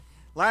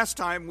Last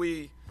time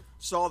we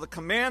saw the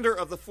commander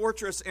of the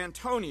fortress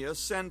Antonius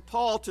send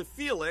Paul to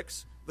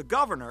Felix, the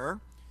governor,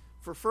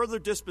 for further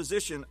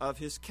disposition of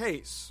his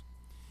case.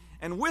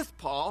 And with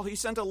Paul, he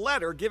sent a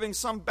letter giving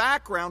some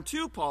background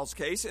to Paul's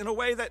case in a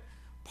way that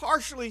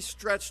partially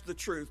stretched the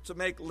truth to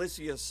make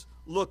Lysias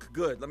look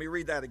good. Let me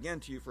read that again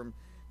to you from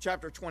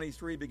chapter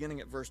 23, beginning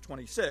at verse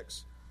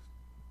 26.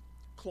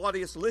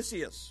 Claudius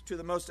Lysias, to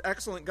the most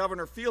excellent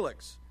governor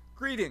Felix,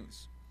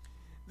 greetings.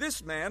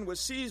 This man was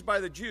seized by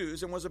the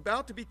Jews and was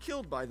about to be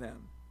killed by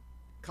them.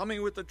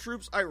 Coming with the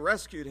troops, I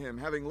rescued him,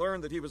 having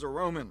learned that he was a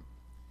Roman.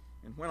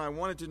 And when I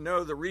wanted to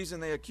know the reason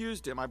they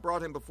accused him, I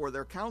brought him before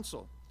their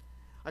council.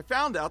 I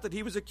found out that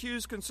he was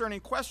accused concerning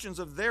questions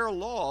of their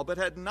law, but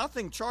had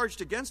nothing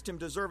charged against him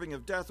deserving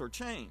of death or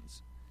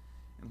chains.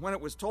 And when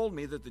it was told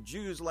me that the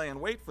Jews lay in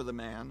wait for the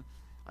man,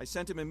 I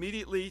sent him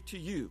immediately to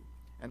you,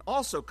 and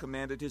also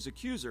commanded his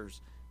accusers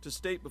to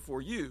state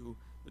before you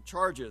the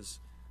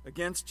charges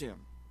against him.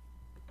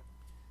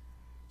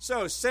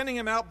 So, sending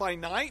him out by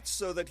night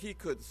so that he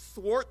could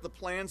thwart the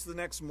plans the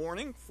next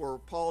morning for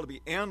Paul to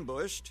be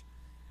ambushed,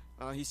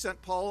 he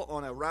sent Paul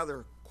on a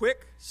rather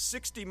quick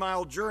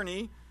 60-mile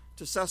journey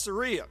to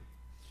Caesarea.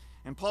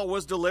 And Paul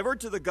was delivered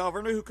to the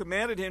governor, who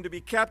commanded him to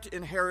be kept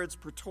in Herod's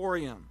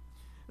praetorium.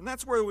 And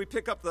that's where we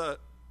pick up the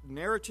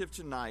narrative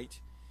tonight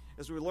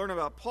as we learn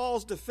about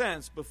Paul's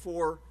defense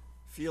before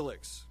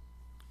Felix.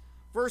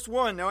 Verse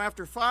 1, now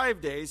after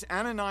 5 days,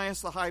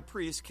 Ananias the high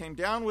priest came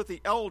down with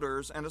the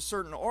elders and a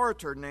certain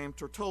orator named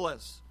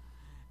Tertullus.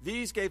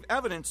 These gave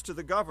evidence to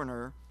the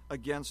governor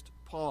against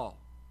Paul.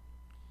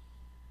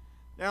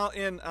 Now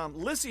in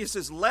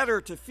Lysias'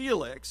 letter to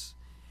Felix,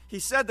 he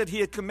said that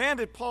he had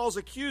commanded Paul's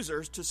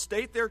accusers to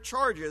state their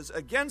charges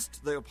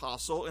against the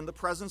apostle in the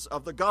presence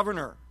of the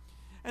governor.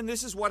 And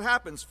this is what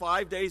happens.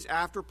 5 days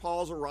after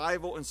Paul's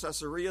arrival in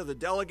Caesarea, the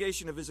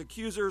delegation of his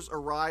accusers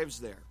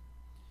arrives there.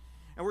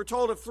 And we're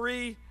told of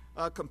three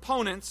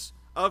components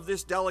of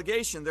this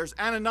delegation. There's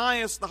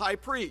Ananias, the high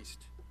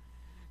priest.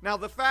 Now,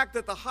 the fact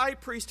that the high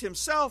priest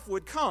himself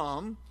would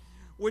come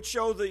would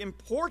show the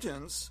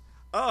importance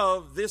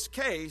of this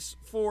case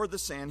for the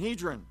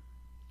Sanhedrin.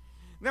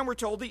 Then we're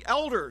told the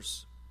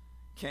elders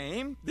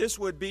came. This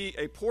would be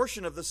a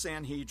portion of the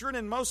Sanhedrin,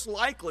 and most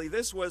likely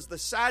this was the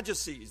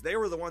Sadducees. They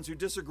were the ones who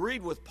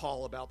disagreed with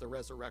Paul about the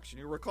resurrection.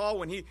 You recall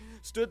when he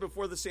stood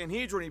before the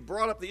Sanhedrin, he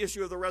brought up the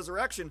issue of the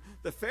resurrection.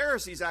 The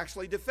Pharisees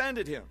actually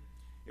defended him.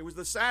 It was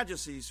the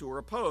Sadducees who were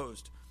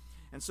opposed.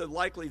 And so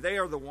likely they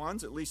are the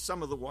ones, at least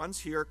some of the ones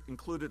here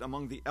included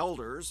among the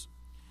elders.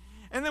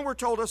 And then we're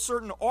told a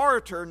certain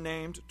orator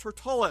named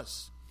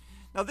Tertullus.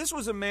 Now this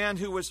was a man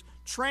who was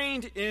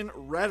trained in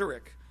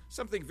rhetoric,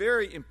 something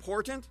very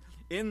important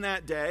in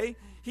that day.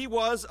 He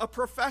was a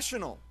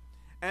professional,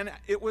 and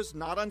it was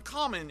not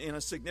uncommon in a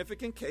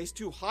significant case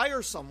to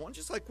hire someone,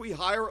 just like we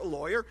hire a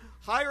lawyer,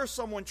 hire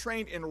someone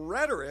trained in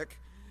rhetoric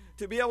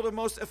to be able to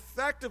most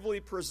effectively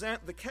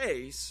present the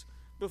case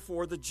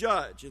before the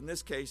judge, in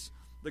this case,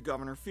 the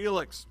governor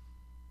Felix.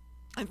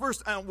 And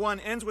verse 1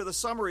 ends with a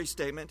summary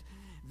statement.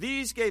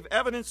 These gave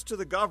evidence to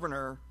the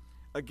governor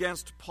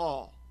against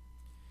Paul.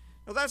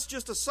 Now that's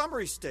just a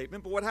summary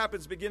statement, but what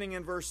happens beginning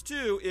in verse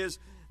 2 is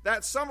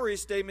that summary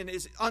statement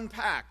is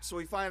unpacked, so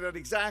we find out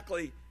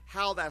exactly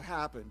how that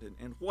happened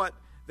and what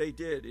they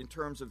did in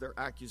terms of their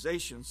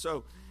accusations.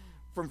 So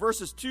from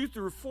verses 2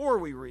 through 4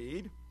 we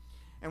read,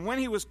 and when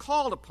he was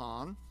called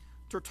upon,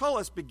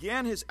 Tertullus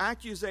began his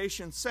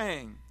accusation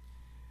saying,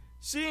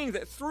 seeing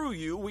that through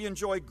you we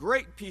enjoy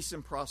great peace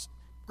and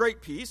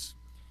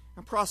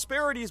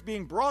prosperity is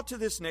being brought to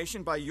this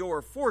nation by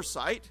your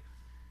foresight,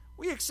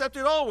 we accept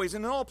it always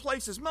and in all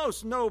places,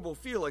 most noble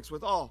Felix,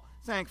 with all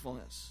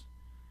thankfulness.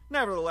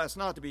 Nevertheless,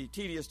 not to be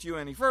tedious to you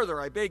any further,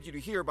 I beg you to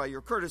hear by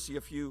your courtesy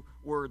a few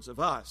words of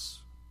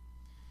us.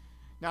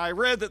 Now, I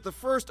read that the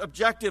first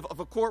objective of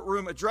a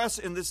courtroom address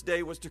in this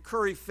day was to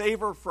curry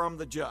favor from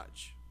the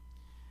judge.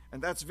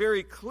 And that's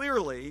very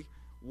clearly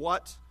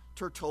what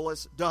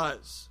Tertullus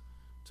does.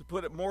 To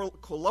put it more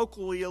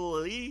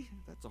colloquially,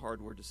 that's a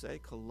hard word to say,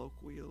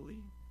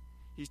 colloquially,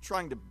 he's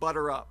trying to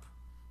butter up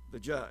the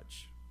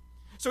judge.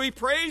 So he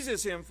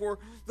praises him for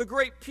the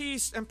great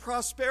peace and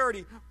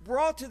prosperity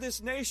brought to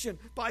this nation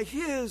by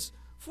his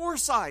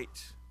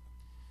foresight.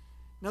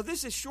 Now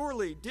this is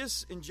surely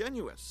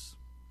disingenuous.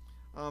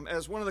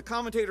 As one of the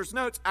commentators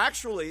notes,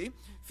 actually,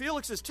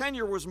 Felix's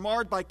tenure was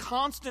marred by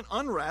constant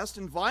unrest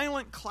and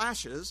violent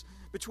clashes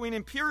between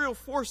imperial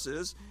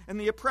forces and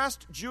the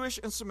oppressed Jewish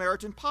and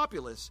Samaritan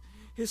populace.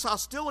 His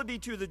hostility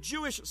to the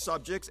Jewish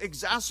subjects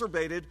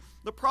exacerbated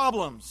the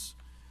problems.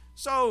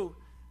 So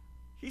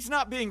he's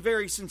not being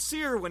very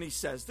sincere when he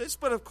says this,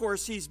 but of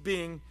course he's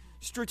being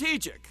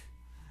strategic.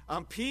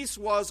 Peace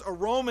was a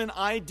Roman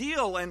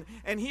ideal,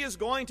 and he is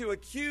going to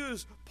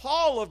accuse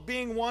Paul of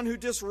being one who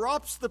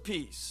disrupts the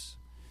peace.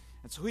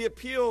 And so he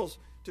appeals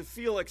to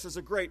Felix as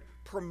a great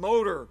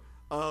promoter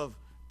of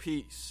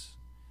peace.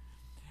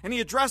 And he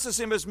addresses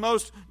him as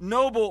most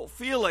noble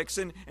Felix.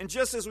 And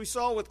just as we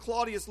saw with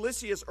Claudius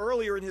Lysias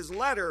earlier in his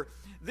letter,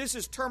 this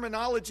is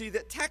terminology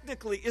that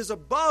technically is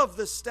above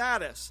the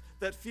status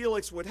that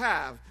Felix would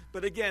have.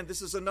 But again,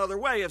 this is another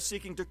way of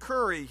seeking to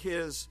curry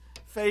his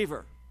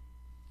favor.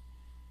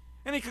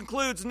 And he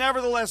concludes,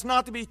 "Nevertheless,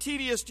 not to be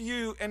tedious to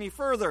you any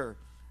further,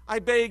 I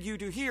beg you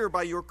to hear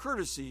by your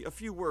courtesy a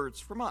few words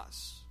from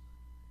us."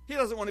 He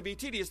doesn't want to be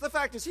tedious. The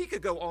fact is, he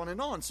could go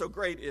on, so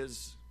great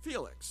is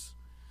Felix.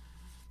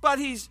 But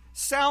he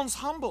sounds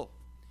humble.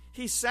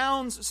 He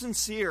sounds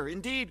sincere,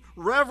 indeed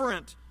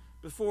reverent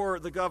before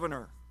the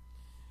governor.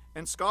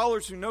 And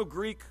scholars who know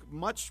Greek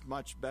much,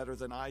 much better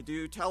than I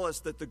do tell us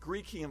that the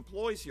Greek he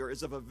employs here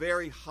is of a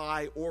very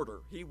high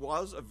order. He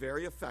was a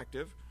very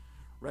effective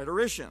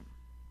rhetorician.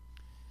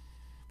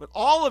 But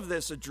all of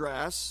this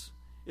address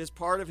is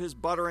part of his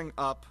buttering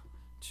up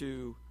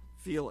to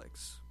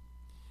Felix.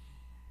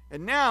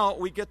 And now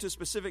we get to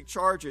specific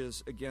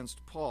charges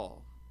against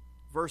Paul.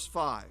 Verse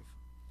 5.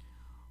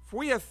 "For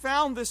we have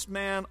found this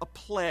man a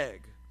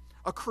plague,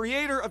 a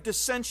creator of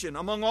dissension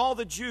among all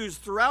the Jews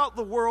throughout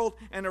the world,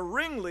 and a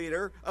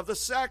ringleader of the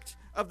sect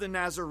of the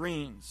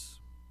Nazarenes."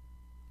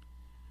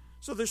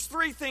 So there's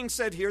three things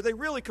said here. They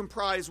really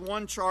comprise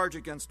one charge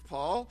against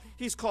Paul.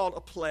 He's called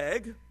a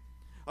plague,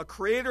 a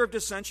creator of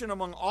dissension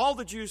among all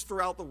the Jews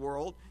throughout the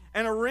world,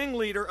 and a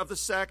ringleader of the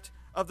sect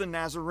of the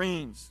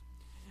Nazarenes.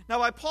 Now,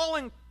 by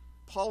calling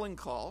Paul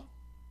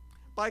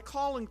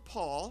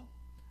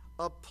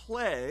a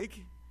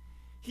plague,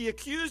 he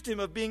accused him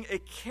of being a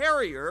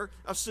carrier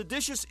of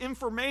seditious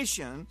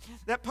information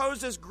that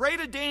posed as great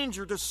a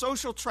danger to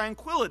social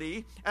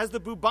tranquility as the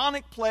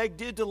bubonic plague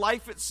did to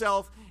life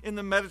itself in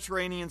the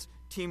Mediterranean's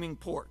teeming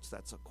ports.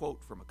 That's a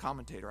quote from a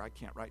commentator. I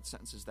can't write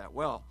sentences that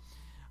well.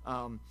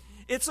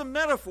 It's a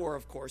metaphor,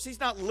 of course. He's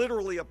not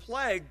literally a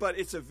plague, but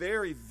it's a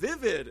very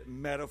vivid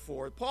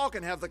metaphor. Paul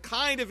can have the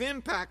kind of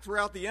impact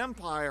throughout the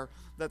empire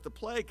that the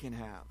plague can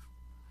have.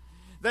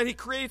 That he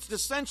creates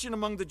dissension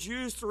among the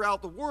Jews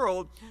throughout the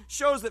world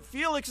shows that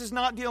Felix is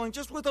not dealing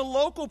just with a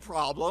local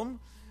problem,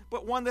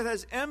 but one that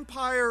has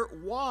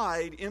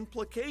empire-wide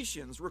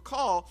implications.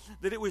 Recall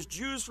that it was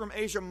Jews from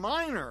Asia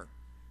Minor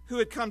who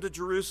had come to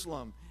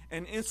Jerusalem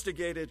and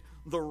instigated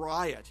the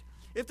riot.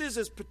 If this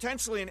is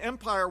potentially an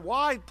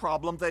empire-wide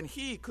problem, then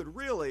he could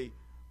really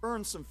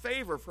earn some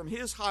favor from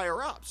his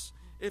higher-ups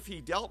if he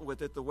dealt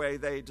with it the way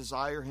they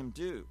desire him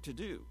to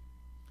do.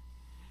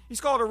 He's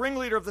called a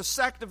ringleader of the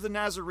sect of the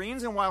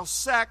Nazarenes, and while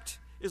sect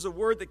is a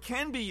word that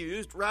can be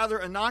used rather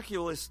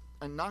innocuously,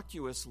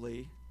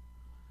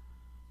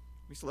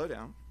 let me slow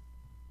down.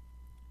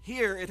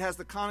 Here it has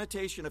the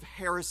connotation of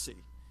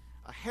heresy,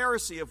 a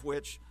heresy of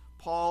which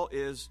Paul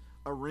is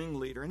a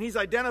ringleader. And he's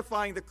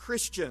identifying the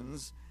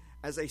Christians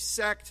as a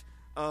sect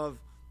of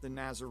the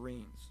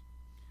Nazarenes.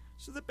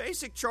 So the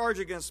basic charge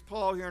against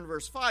Paul here in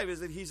verse 5 is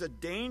that he's a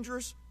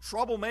dangerous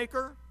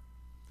troublemaker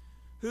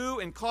who,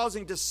 in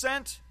causing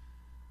dissent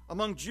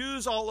among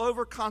Jews all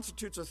over,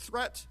 constitutes a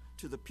threat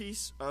to the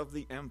peace of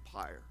the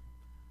empire.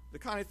 The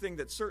kind of thing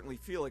that certainly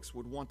Felix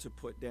would want to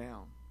put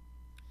down.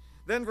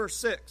 Then verse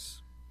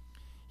 6,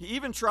 he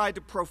even tried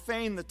to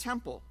profane the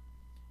temple,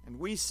 and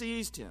we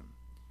seized him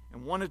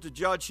and wanted to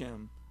judge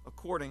him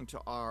according to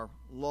our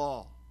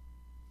law.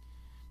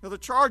 Now, the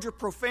charge of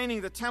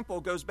profaning the temple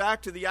goes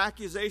back to the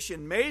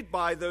accusation made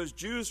by those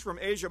Jews from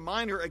Asia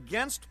Minor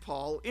against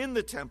Paul in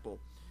the temple.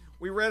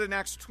 We read in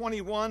Acts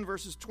 21,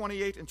 verses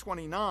 28 and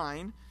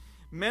 29,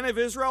 "Men of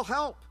Israel,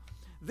 help!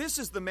 This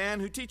is the man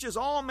who teaches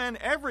all men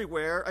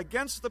everywhere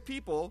against the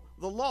people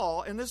the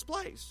law in this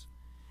place.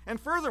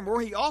 And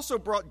furthermore, he also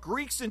brought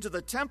Greeks into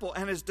the temple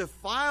and has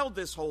defiled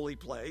this holy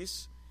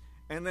place."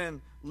 And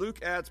then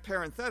Luke adds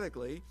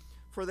parenthetically,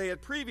 "For they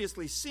had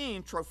previously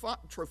seen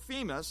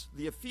Trophimus,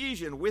 the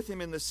Ephesian, with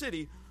him in the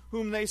city,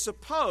 whom they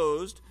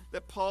supposed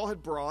that Paul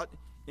had brought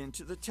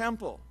into the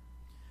temple."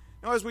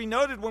 Now, as we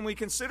noted when we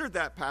considered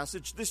that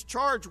passage, this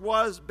charge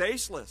was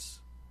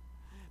baseless,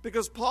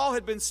 because Paul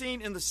had been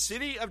seen in the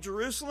city of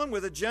Jerusalem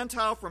with a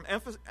Gentile from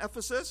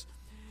Ephesus.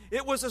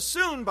 It was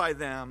assumed by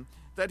them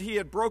that he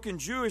had broken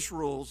Jewish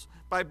rules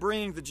by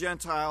bringing the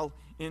Gentile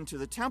into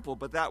the temple,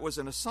 but that was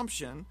an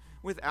assumption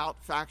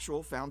without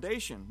factual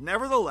foundation.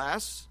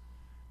 Nevertheless,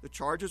 the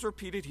charge is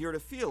repeated here to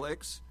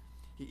Felix.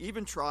 He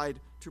even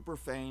tried to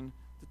profane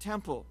the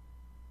temple.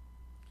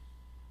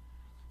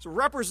 So,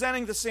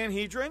 representing the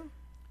Sanhedrin,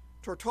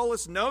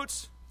 Tertullus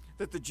notes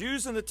that the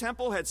Jews in the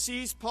temple had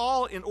seized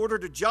Paul in order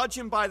to judge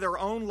him by their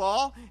own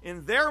law.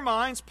 In their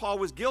minds, Paul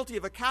was guilty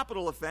of a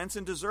capital offense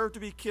and deserved to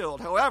be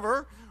killed.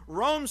 However,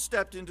 Rome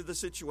stepped into the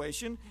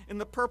situation in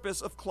the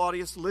purpose of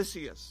Claudius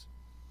Lysias.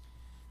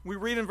 We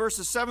read in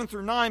verses 7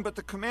 through 9, "But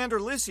the commander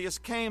Lysias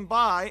came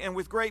by and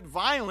with great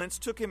violence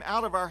took him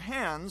out of our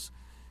hands,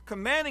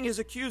 commanding his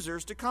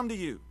accusers to come to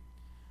you.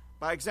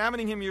 By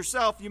examining him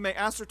yourself, you may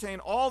ascertain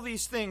all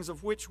these things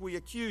of which we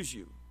accuse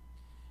you."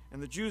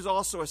 And the Jews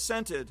also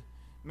assented,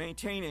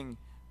 maintaining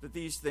that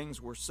these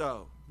things were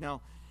so.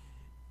 Now,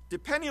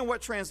 depending on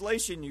what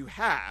translation you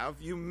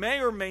have, you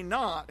may or may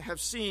not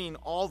have seen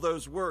all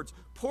those words.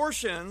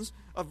 Portions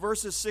of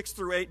verses 6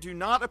 through 8 do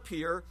not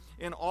appear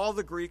in all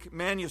the Greek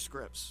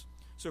manuscripts.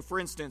 So,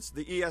 for instance,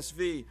 the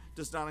ESV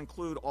does not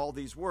include all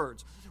these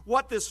words.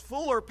 What this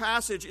fuller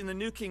passage in the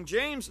New King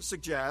James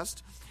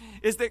suggests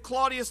is that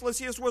Claudius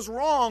Lysias was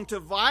wrong to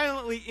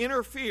violently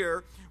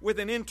interfere with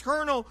an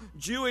internal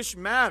Jewish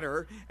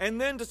matter and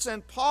then to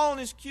send Paul and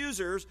his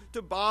accusers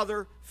to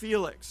bother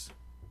Felix.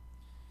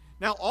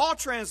 Now, all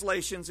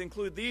translations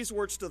include these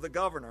words to the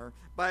governor: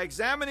 by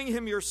examining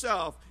him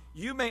yourself,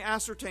 you may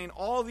ascertain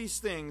all these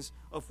things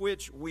of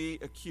which we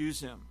accuse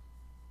him.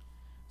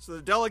 So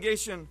the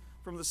delegation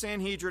from the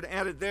Sanhedrin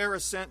added their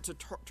assent to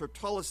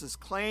Tertullus'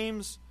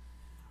 claims,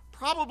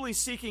 probably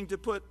seeking to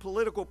put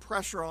political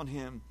pressure on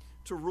him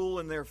to rule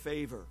in their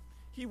favor.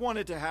 He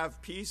wanted to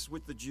have peace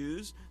with the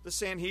Jews. The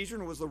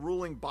Sanhedrin was the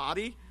ruling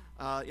body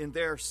in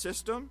their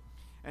system.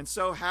 And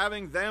so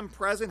having them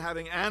present,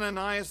 having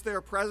Ananias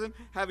there present,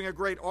 having a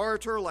great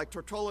orator like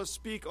Tertullus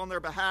speak on their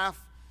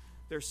behalf,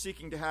 they're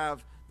seeking to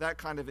have that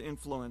kind of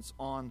influence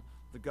on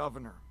the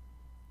governor.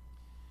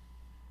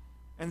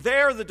 And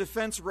there the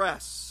defense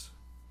rests.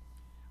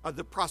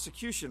 The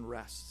prosecution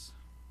rests.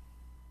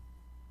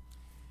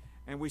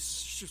 And we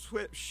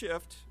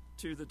shift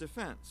to the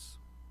defense.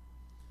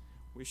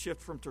 We shift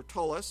from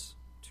Tertullus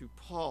to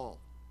Paul.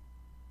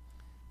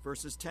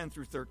 Verses 10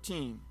 through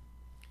 13.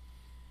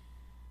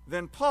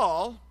 Then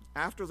Paul,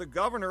 after the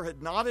governor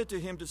had nodded to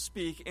him to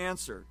speak,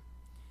 answered,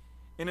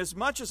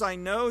 "Inasmuch as I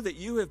know that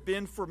you have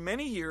been for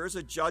many years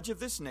a judge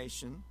of this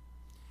nation,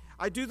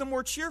 I do the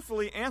more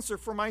cheerfully answer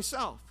for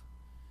myself,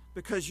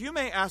 because you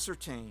may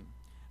ascertain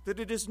that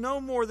it is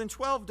no more than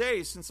 12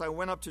 days since I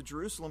went up to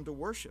Jerusalem to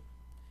worship.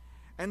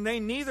 And they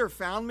neither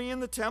found me in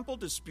the temple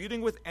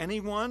disputing with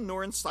anyone,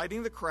 nor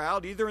inciting the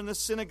crowd, either in the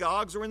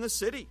synagogues or in the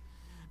city.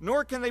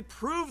 Nor can they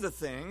prove the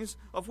things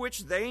of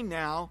which they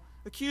now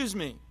accuse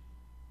me."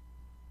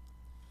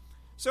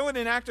 So in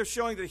an act of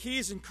showing that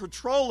he's in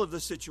control of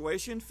the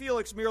situation,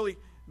 Felix merely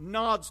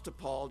nods to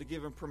Paul to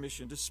give him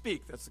permission to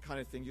speak. That's the kind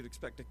of thing you'd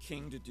expect a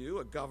king to do,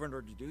 a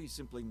governor to do. He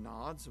simply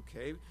nods,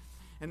 okay.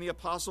 And the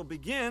apostle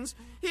begins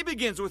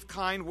with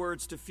kind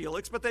words to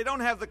Felix, but they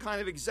don't have the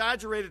kind of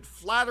exaggerated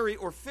flattery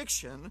or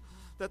fiction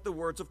that the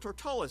words of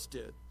Tertullus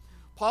did.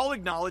 Paul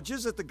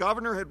acknowledges that the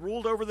governor had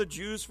ruled over the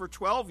Jews for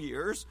 12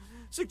 years,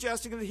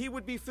 suggesting that he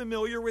would be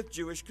familiar with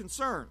Jewish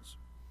concerns.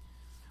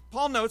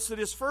 Paul notes that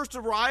his first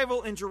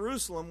arrival in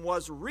Jerusalem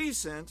was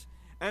recent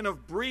and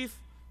of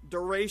brief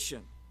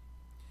duration.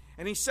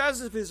 And he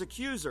says of his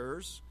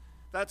accusers,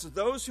 that's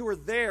those who were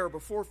there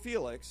before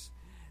Felix,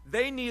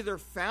 "They neither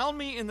found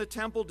me in the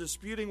temple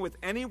disputing with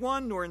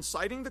anyone, nor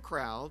inciting the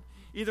crowd,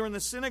 either in the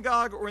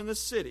synagogue or in the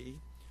city,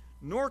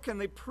 nor can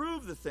they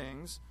prove the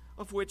things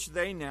of which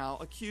they now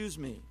accuse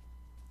me."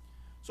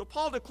 So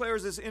Paul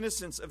declares his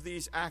innocence of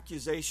these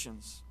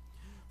accusations.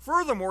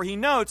 Furthermore, he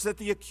notes that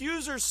the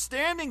accusers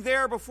standing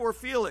there before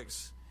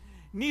Felix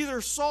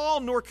neither saw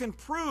nor can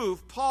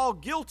prove Paul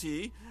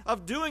guilty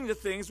of doing the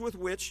things with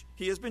which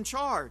he has been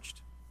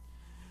charged.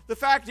 The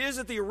fact is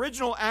that the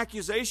original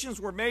accusations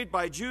were made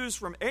by Jews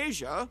from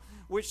Asia,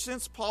 which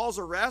since Paul's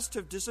arrest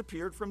have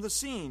disappeared from the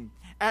scene.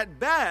 At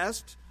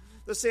best,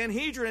 the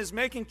Sanhedrin is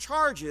making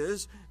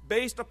charges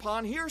based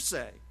upon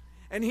hearsay,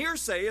 and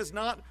hearsay is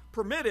not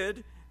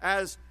permitted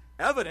as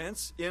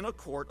evidence in a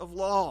court of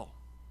law.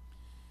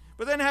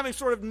 But then, having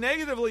sort of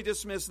negatively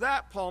dismissed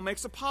that, Paul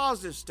makes a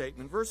positive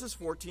statement, verses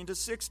 14 to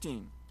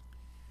 16.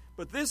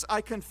 "But this I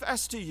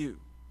confess to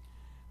you,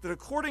 that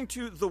according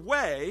to the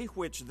way,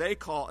 which they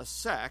call a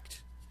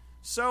sect,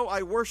 so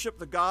I worship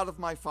the God of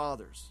my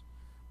fathers,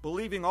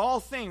 believing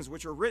all things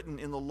which are written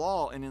in the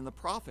law and in the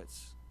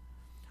prophets.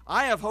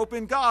 I have hope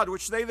in God,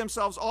 which they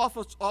themselves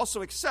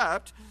also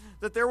accept,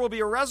 that there will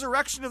be a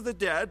resurrection of the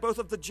dead, both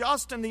of the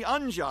just and the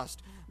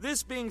unjust.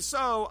 This being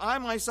so, I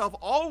myself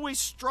always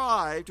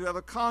strive to have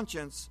a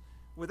conscience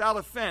without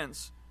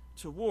offense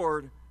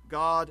toward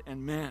God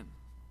and men."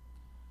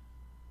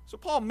 So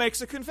Paul makes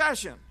a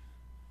confession.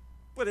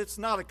 But it's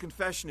not a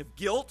confession of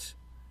guilt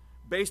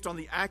based on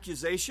the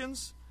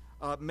accusations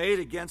made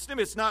against him.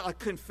 It's not a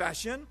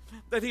confession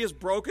that he has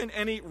broken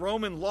any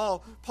Roman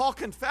law. Paul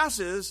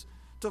confesses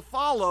to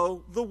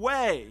follow the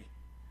way,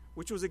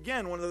 which was,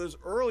 again, one of those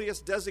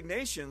earliest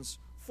designations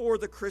for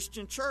the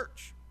Christian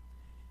church.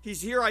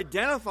 He's here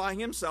identifying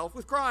himself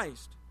with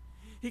Christ.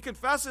 He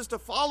confesses to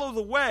follow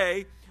the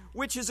way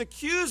which his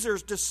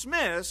accusers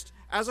dismissed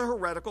as a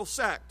heretical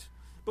sect.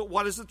 But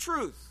what is the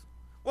truth?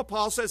 Well,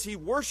 Paul says he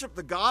worshiped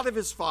the God of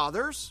his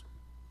fathers.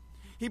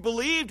 He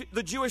believed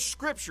the Jewish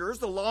scriptures,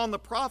 the law and the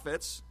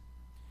prophets.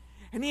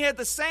 And he had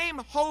the same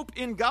hope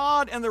in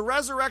God and the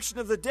resurrection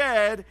of the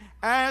dead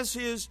as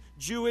his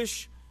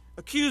Jewish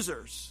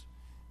accusers.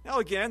 Now,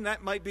 again,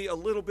 that might be a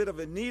little bit of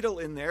a needle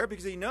in there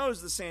because he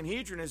knows the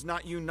Sanhedrin is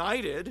not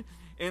united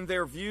in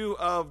their view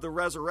of the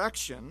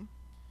resurrection.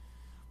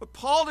 But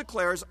Paul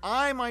declares,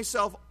 "I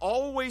myself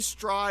always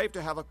strive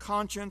to have a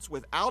conscience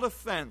without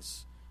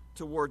offense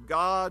toward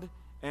God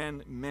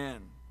and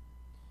men."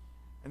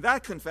 And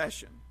that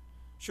confession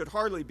should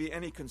hardly be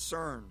any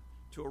concern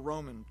to a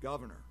Roman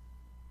governor.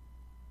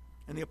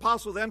 And the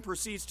apostle then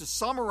proceeds to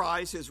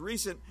summarize his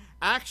recent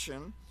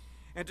action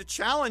and to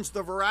challenge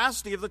the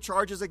veracity of the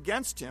charges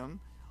against him,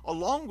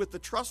 along with the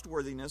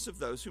trustworthiness of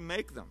those who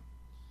make them.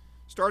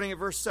 Starting at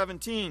verse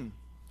 17.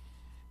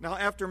 Now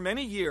after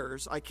many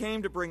years I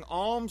came to bring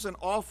alms and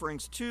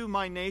offerings to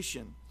my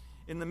nation,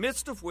 in the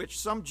midst of which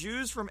some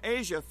Jews from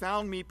Asia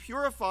found me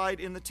purified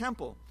in the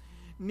temple,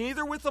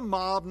 neither with a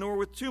mob nor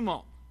with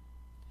tumult.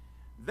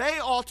 They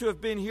ought to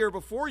have been here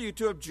before you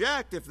to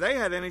object if they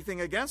had anything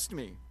against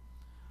me.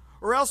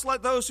 Or else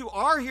let those who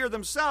are here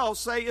themselves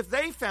say if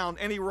they found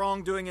any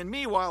wrongdoing in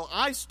me while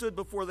I stood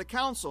before the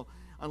council,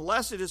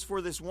 unless it is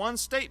for this one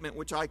statement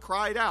which I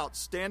cried out,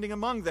 standing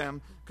among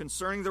them,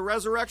 concerning the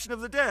resurrection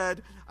of the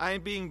dead, I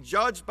am being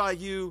judged by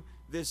you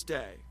this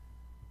day.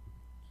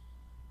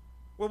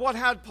 Well, what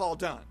had Paul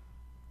done?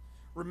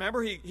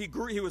 Remember,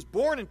 he was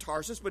born in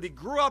Tarsus, but he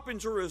grew up in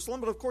Jerusalem.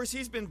 But of course,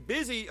 he's been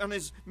busy on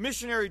his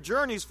missionary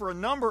journeys for a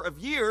number of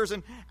years.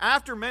 And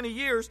after many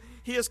years,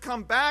 he has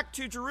come back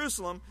to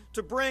Jerusalem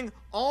to bring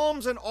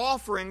alms and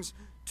offerings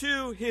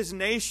to his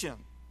nation.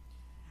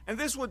 And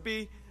this would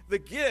be the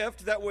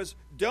gift that was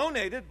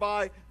donated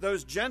by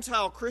those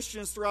Gentile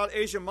Christians throughout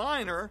Asia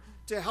Minor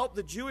to help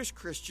the Jewish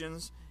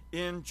Christians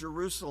in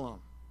Jerusalem.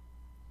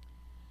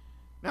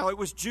 Now, it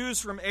was Jews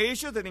from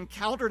Asia that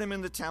encountered him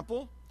in the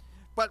temple.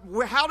 But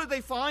how did they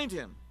find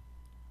him?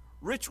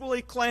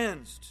 Ritually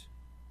cleansed,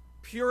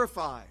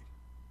 purified.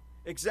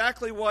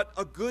 Exactly what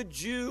a good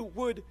Jew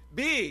would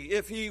be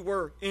if he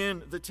were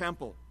in the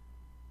temple.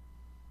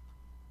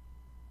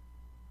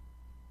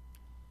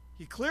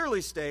 He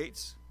clearly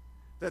states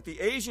that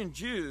the Asian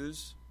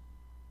Jews,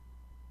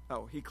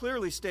 he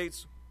clearly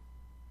states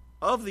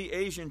of the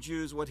Asian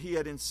Jews what he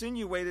had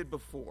insinuated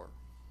before.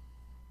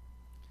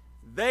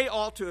 They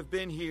ought to have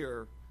been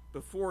here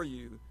before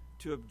you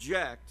to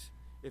object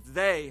if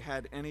they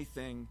had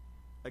anything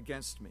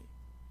against me.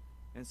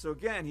 And so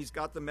again, he's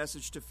got the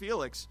message to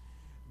Felix.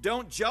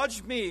 Don't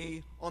judge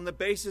me on the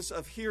basis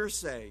of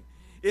hearsay.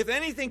 If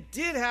anything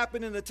did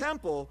happen in the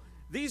temple,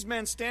 these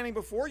men standing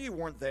before you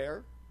weren't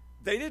there.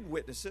 They didn't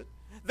witness it.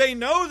 They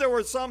know there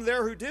were some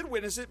there who did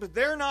witness it, but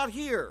they're not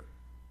here.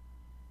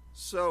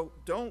 So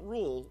don't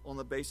rule on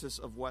the basis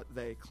of what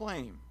they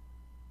claim.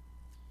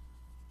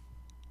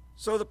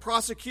 So the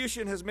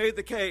prosecution has made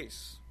the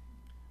case.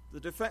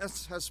 The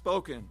defense has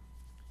spoken.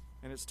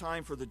 And it's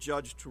time for the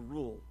judge to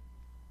rule.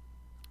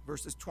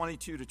 Verses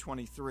 22 to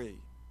 23.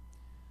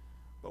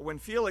 But when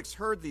Felix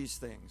heard these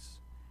things,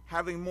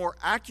 having more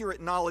accurate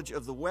knowledge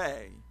of the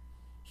way,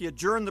 he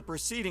adjourned the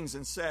proceedings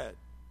and said,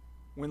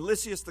 when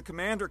Lysias the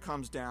commander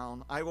comes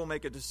down, I will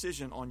make a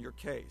decision on your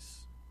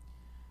case.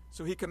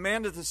 So he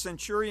commanded the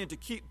centurion to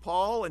keep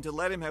Paul and to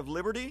let him have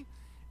liberty,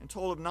 and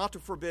told him not to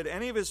forbid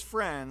any of his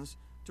friends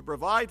to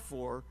provide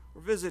for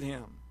or visit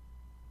him.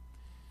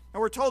 Now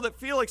we're told that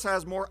Felix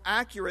has more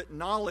accurate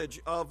knowledge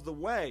of the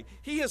way.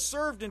 He has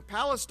served in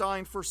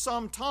Palestine for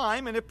some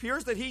time, and it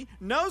appears that he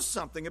knows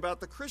something about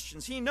the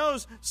Christians. He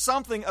knows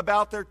something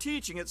about their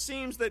teaching. It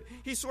seems that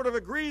he sort of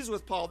agrees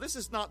with Paul. This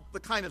is not the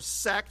kind of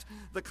sect,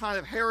 the kind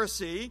of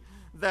heresy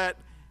that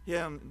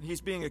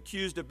he's being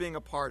accused of being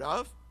a part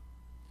of.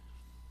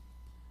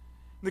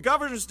 The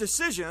governor's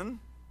decision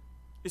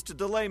is to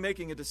delay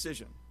making a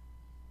decision.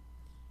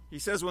 He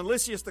says, when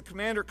Lysias the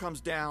commander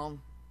comes down,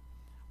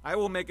 I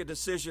will make a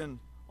decision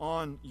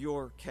on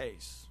your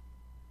case.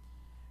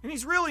 And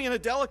he's really in a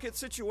delicate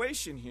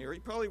situation here. He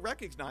probably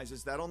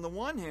recognizes that. On the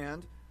one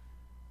hand,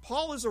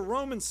 Paul is a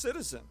Roman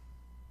citizen.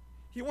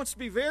 He wants to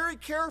be very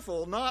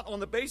careful, not on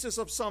the basis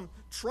of some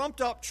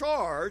trumped-up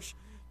charge,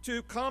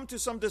 to come to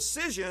some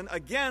decision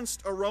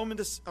against a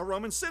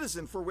Roman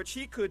citizen for which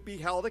he could be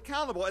held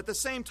accountable. At the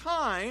same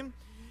time,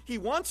 he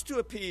wants to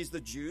appease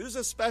the Jews,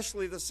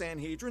 especially the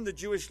Sanhedrin, the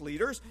Jewish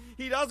leaders.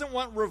 He doesn't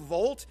want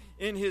revolt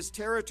in his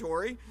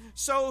territory,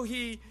 so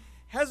he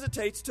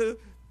hesitates to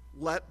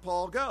let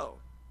Paul go.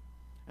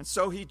 And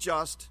so he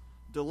just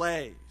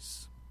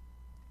delays.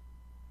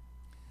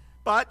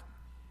 But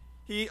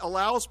he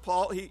allows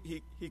Paul,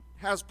 he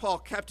has Paul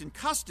kept in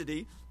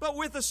custody, but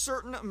with a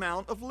certain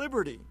amount of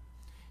liberty.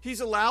 He's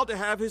allowed to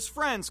have his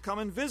friends come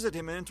and visit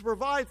him and to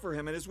provide for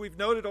him. And as we've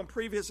noted on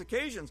previous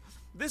occasions,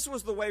 this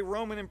was the way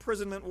Roman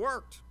imprisonment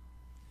worked.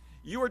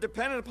 You were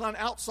dependent upon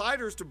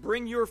outsiders to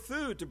bring your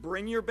food, to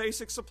bring your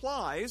basic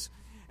supplies,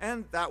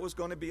 and that was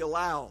going to be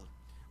allowed.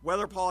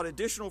 Whether Paul had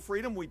additional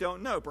freedom, we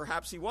don't know.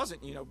 Perhaps he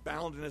wasn't,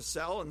 bound in a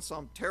cell in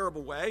some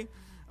terrible way.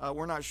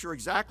 We're not sure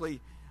exactly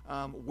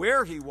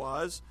where he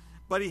was,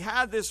 but he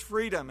had this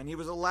freedom, and he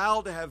was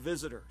allowed to have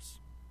visitors.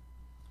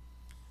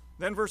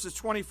 Then verses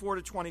 24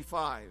 to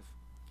 25.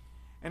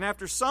 And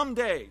after some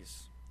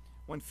days,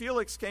 when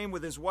Felix came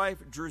with his wife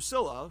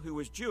Drusilla, who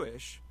was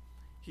Jewish,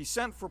 he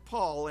sent for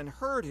Paul and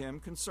heard him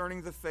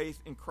concerning the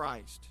faith in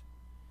Christ.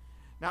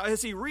 Now,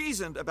 as he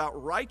reasoned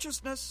about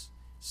righteousness,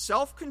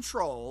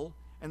 self-control,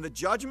 and the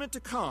judgment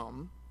to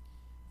come,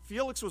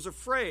 Felix was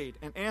afraid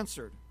and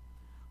answered,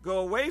 Go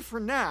away for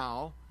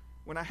now.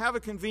 When I have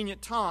a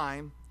convenient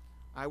time,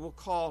 I will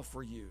call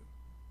for you.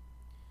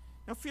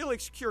 Now,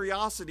 Felix's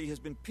curiosity has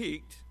been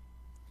piqued.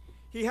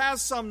 He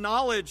has some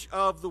knowledge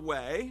of the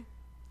way,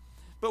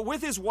 But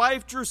with his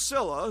wife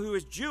Drusilla, who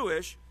is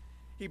Jewish,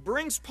 he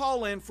brings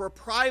Paul in for a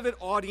private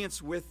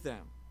audience with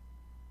them.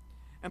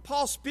 And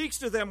Paul speaks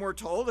to them, we're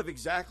told, of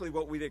exactly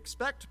what we'd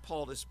expect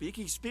Paul to speak.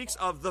 He speaks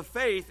of the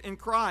faith in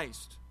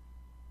Christ.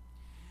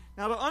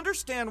 Now, to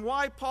understand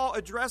why Paul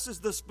addresses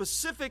the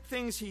specific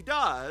things he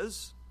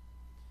does,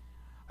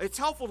 it's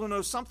helpful to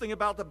know something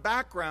about the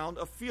background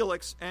of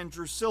Felix and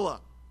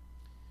Drusilla.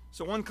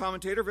 So one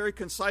commentator very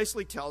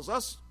concisely tells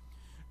us,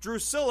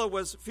 Drusilla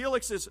was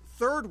Felix's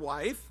third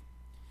wife.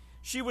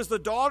 She was the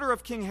daughter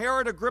of King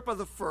Herod Agrippa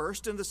I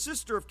and the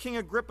sister of King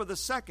Agrippa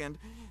II.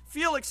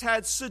 Felix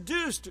had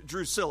seduced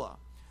Drusilla,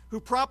 who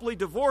promptly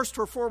divorced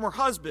her former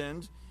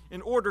husband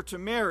in order to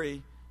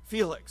marry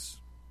Felix.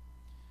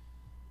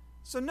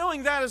 So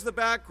knowing that as the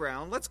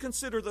background, let's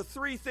consider the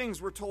three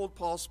things we're told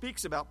Paul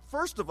speaks about.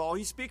 First of all,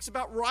 he speaks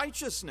about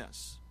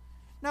righteousness.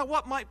 Now,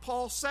 what might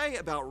Paul say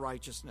about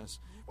righteousness?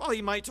 Well,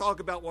 he might talk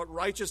about what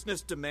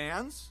righteousness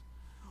demands,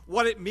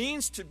 what it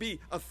means to be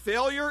a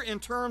failure in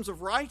terms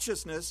of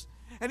righteousness,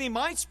 and he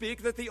might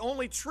speak that the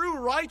only true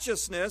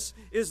righteousness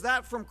is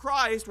that from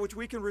Christ, which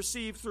we can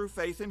receive through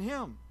faith in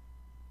him.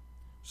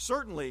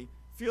 Certainly,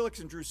 Felix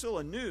and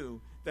Drusilla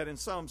knew that in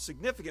some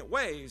significant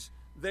ways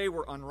they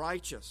were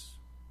unrighteous.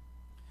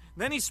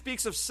 Then he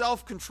speaks of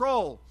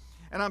self-control,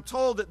 and I'm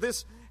told that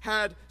this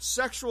had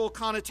sexual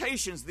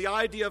connotations, the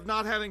idea of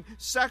not having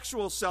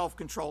sexual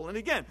self-control. And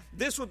again,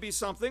 this would be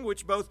something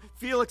which both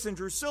Felix and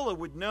Drusilla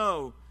would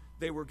know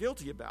they were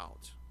guilty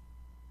about.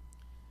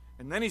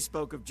 And then he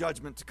spoke of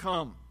judgment to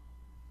come.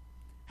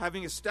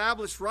 Having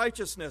established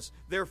righteousness,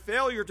 their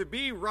failure to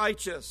be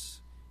righteous,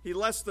 he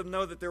lets them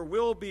know that there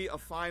will be a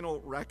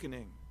final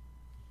reckoning.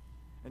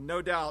 And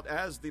no doubt,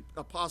 as the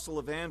apostle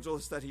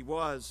evangelist that he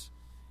was,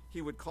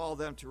 he would call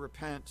them to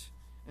repent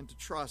and to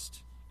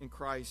trust in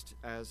Christ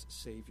as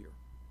Savior.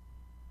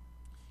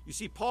 You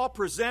see, Paul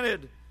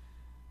presented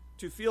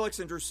to Felix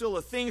and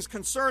Drusilla things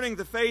concerning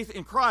the faith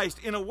in Christ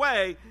in a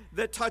way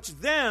that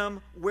touched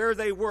them where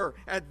they were.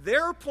 At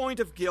their point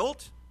of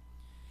guilt,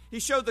 he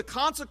showed the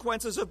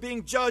consequences of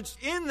being judged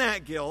in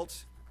that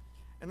guilt,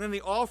 and then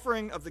the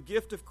offering of the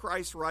gift of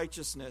Christ's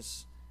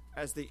righteousness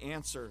as the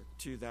answer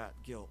to that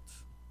guilt.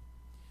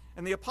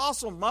 And the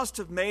apostle must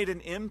have made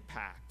an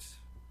impact.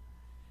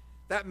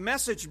 That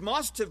message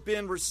must have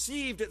been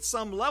received at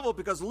some level,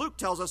 because Luke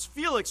tells us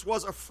Felix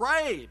was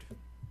afraid.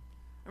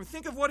 I mean,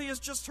 think of what he has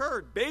just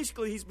heard.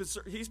 Basically,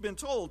 he's been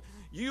told,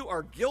 you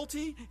are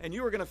guilty and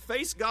you are going to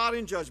face God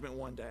in judgment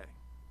one day.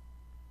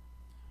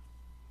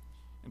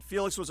 And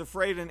Felix was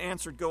afraid and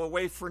answered, go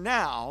away for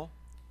now.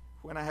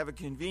 When I have a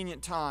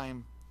convenient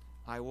time,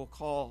 I will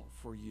call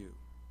for you.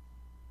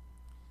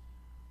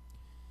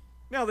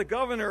 Now, the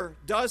governor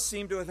does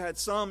seem to have had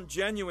some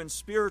genuine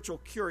spiritual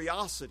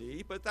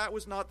curiosity, but that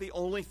was not the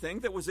only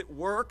thing that was at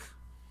work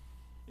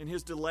in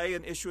his delay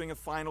in issuing a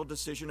final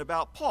decision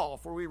about Paul.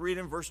 For we read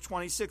in verse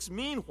 26,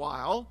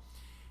 meanwhile,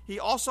 he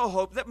also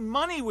hoped that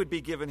money would be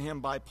given him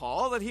by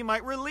Paul, that he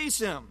might release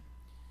him.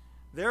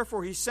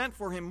 Therefore, he sent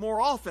for him more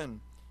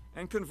often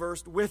and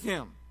conversed with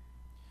him.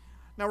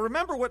 Now,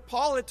 remember what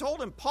Paul had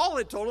told him. Paul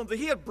had told him that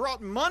he had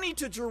brought money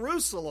to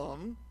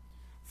Jerusalem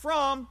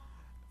from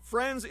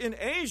friends in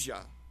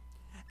Asia.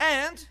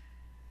 And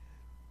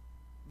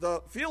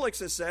Felix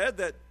has said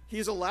that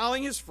he's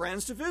allowing his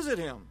friends to visit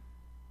him.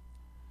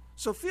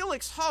 So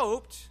Felix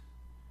hoped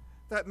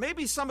that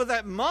maybe some of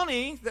that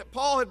money that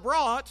Paul had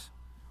brought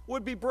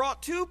would be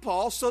brought to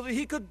Paul so that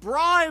he could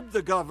bribe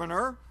the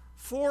governor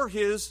for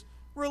his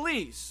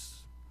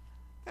release.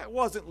 That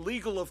wasn't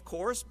legal, of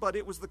course, but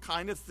it was the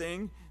kind of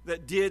thing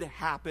that did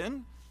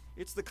happen.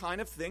 It's the kind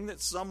of thing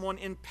that someone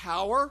in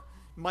power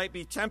might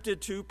be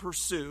tempted to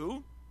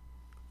pursue.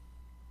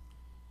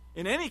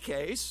 In any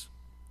case,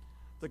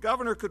 the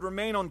governor could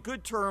remain on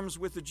good terms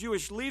with the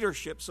Jewish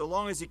leadership so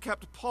long as he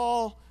kept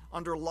Paul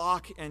under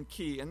lock and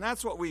key. And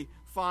that's what we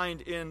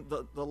find in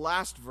the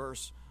last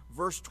verse,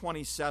 verse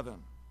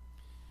 27.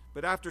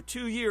 But after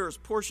 2 years,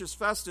 Porcius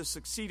Festus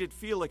succeeded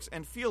Felix,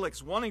 and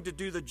Felix, wanting to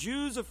do the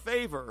Jews a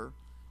favor,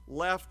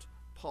 left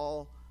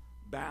Paul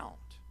bound.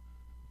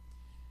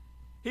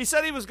 He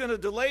said he was going to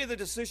delay the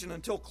decision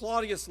until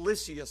Claudius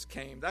Lysias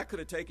came. That could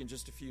have taken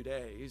just a few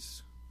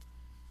days.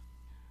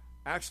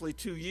 Actually,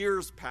 2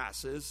 years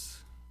passes.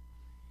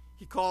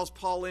 He calls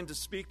Paul in to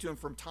speak to him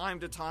from time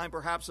to time,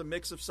 perhaps a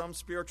mix of some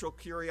spiritual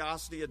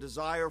curiosity, a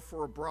desire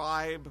for a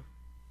bribe.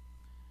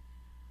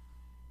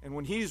 And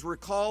when he's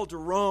recalled to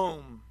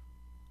Rome,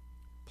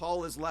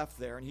 Paul is left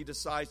there, and he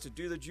decides to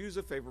do the Jews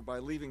a favor by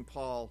leaving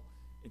Paul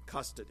in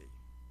custody.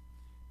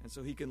 And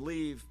so he can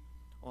leave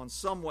on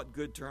somewhat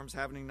good terms,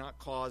 having not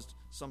caused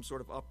some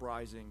sort of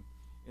uprising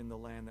in the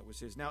land that was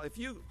his. Now, if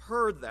you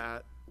heard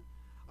that,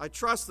 I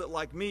trust that,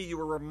 like me, you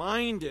were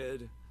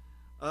reminded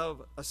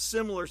of a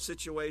similar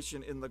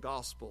situation in the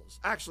Gospels.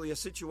 Actually, a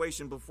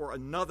situation before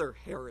another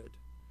Herod,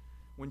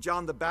 when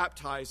John the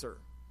Baptizer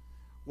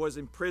was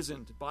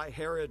imprisoned by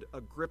Herod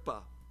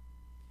Agrippa.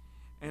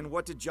 And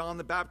what did John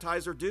the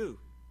Baptizer do?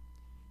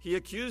 He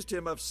accused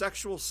him of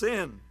sexual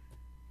sin.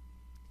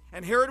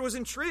 And Herod was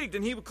intrigued,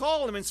 and he would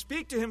call him and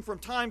speak to him from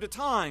time to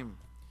time.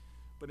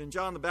 But in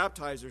John the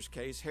Baptizer's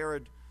case,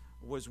 Herod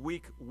was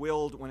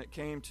weak-willed when it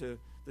came to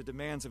the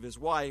demands of his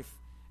wife,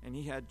 and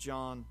he had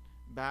John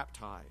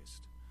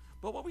baptized.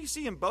 But what we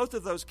see in both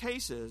of those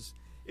cases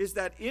is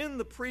that in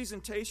the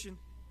presentation,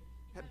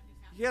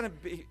 he had him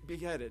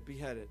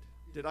beheaded.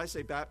 Did I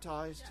say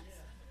baptized?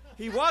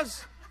 He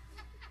was.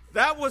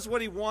 That was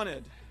what he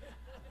wanted.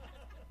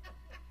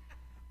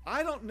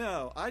 I don't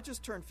know. I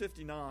just turned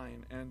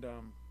 59, and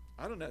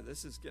I don't know.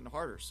 This is getting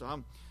harder, so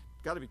I'm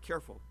got to be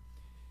careful.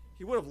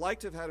 He would have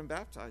liked to have had him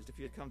baptized if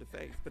he had come to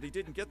faith, but he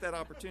didn't get that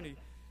opportunity.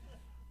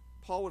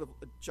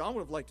 John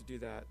would have liked to do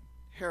that.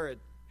 Herod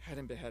had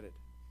him beheaded.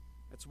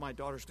 That's why my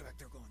daughters go back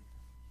there going,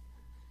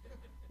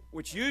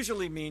 which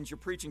usually means you're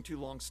preaching too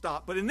long,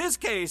 stop. But in this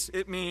case,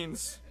 it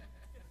means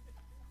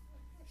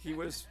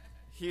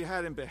he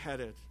had him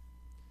beheaded.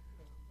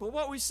 But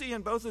what we see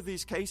in both of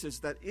these cases,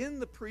 that in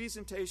the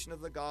presentation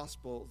of the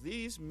gospel,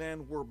 these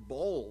men were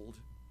bold.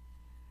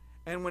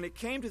 And when it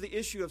came to the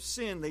issue of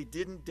sin, they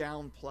didn't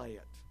downplay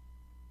it.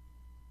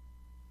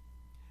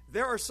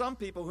 There are some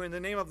people who, in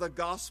the name of the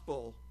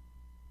gospel,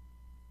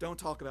 don't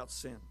talk about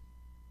sin.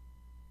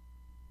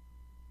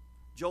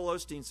 Joel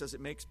Osteen says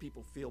it makes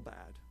people feel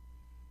bad.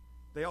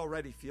 They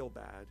already feel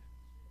bad.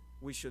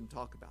 We shouldn't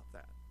talk about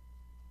that.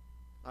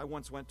 I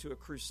once went to a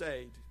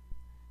crusade,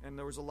 and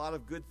there was a lot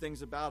of good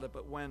things about it,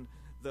 but when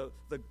the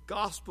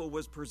gospel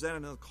was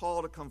presented and the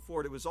call to come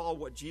forward, it was all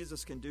what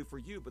Jesus can do for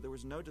you, but there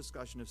was no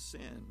discussion of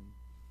sin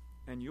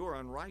and your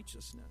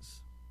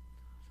unrighteousness.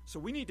 So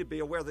we need to be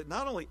aware that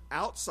not only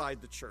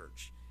outside the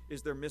church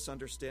is there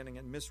misunderstanding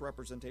and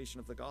misrepresentation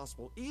of the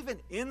gospel, even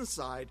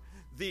inside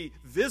the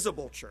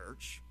visible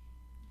church,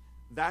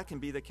 that can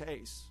be the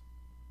case.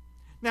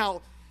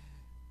 Now,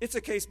 it's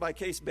a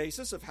case-by-case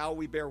basis of how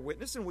we bear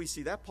witness, and we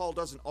see that. Paul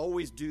doesn't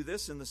always do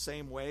this in the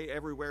same way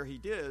everywhere he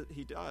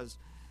does.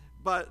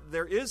 But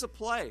there is a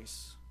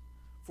place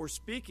for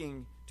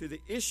speaking to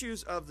the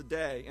issues of the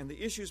day and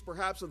the issues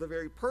perhaps of the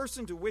very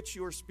person to which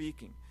you are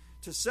speaking,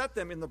 to set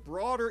them in the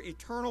broader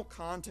eternal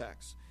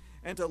context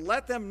and to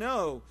let them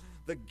know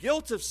the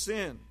guilt of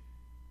sin,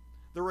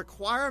 the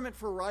requirement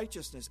for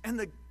righteousness, and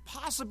the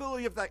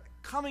possibility of that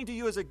coming to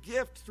you as a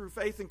gift through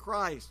faith in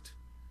Christ.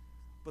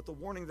 But the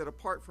warning that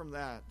apart from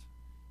that,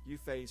 you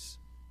face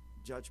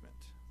judgment.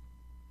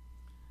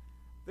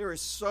 There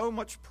is so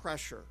much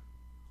pressure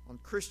on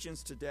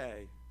Christians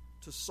today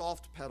to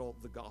soft pedal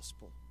the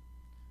gospel,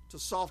 to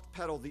soft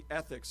pedal the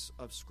ethics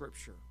of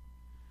Scripture,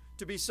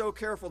 to be so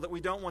careful that we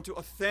don't want to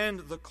offend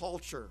the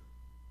culture,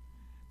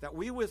 that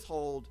we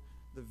withhold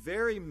the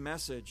very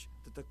message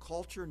that the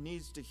culture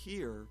needs to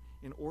hear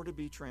in order to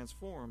be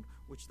transformed,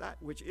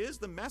 which is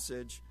the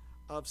message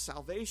of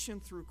salvation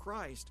through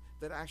Christ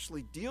that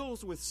actually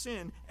deals with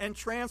sin and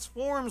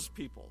transforms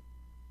people.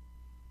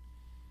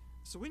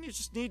 So we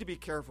just need to be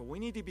careful. We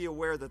need to be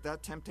aware that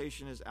that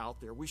temptation is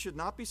out there. We should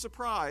not be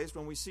surprised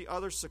when we see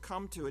others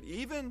succumb to it,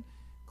 even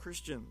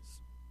Christians.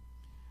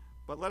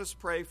 But let us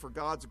pray for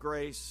God's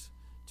grace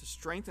to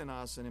strengthen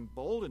us and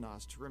embolden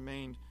us to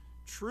remain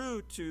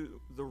true to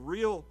the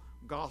real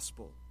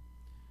gospel,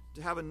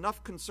 to have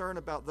enough concern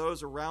about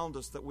those around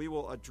us that we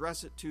will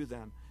address it to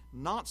them,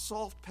 not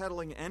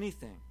soft-pedaling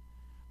anything,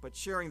 but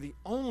sharing the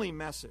only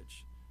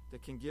message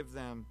that can give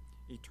them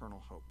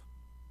eternal hope.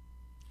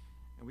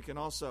 And we can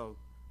also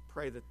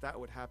pray that that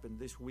would happen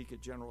this week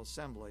at General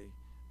Assembly,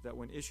 that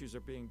when issues are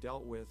being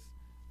dealt with,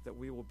 that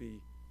we will be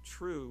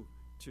true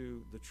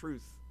to the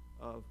truth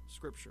of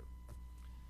Scripture.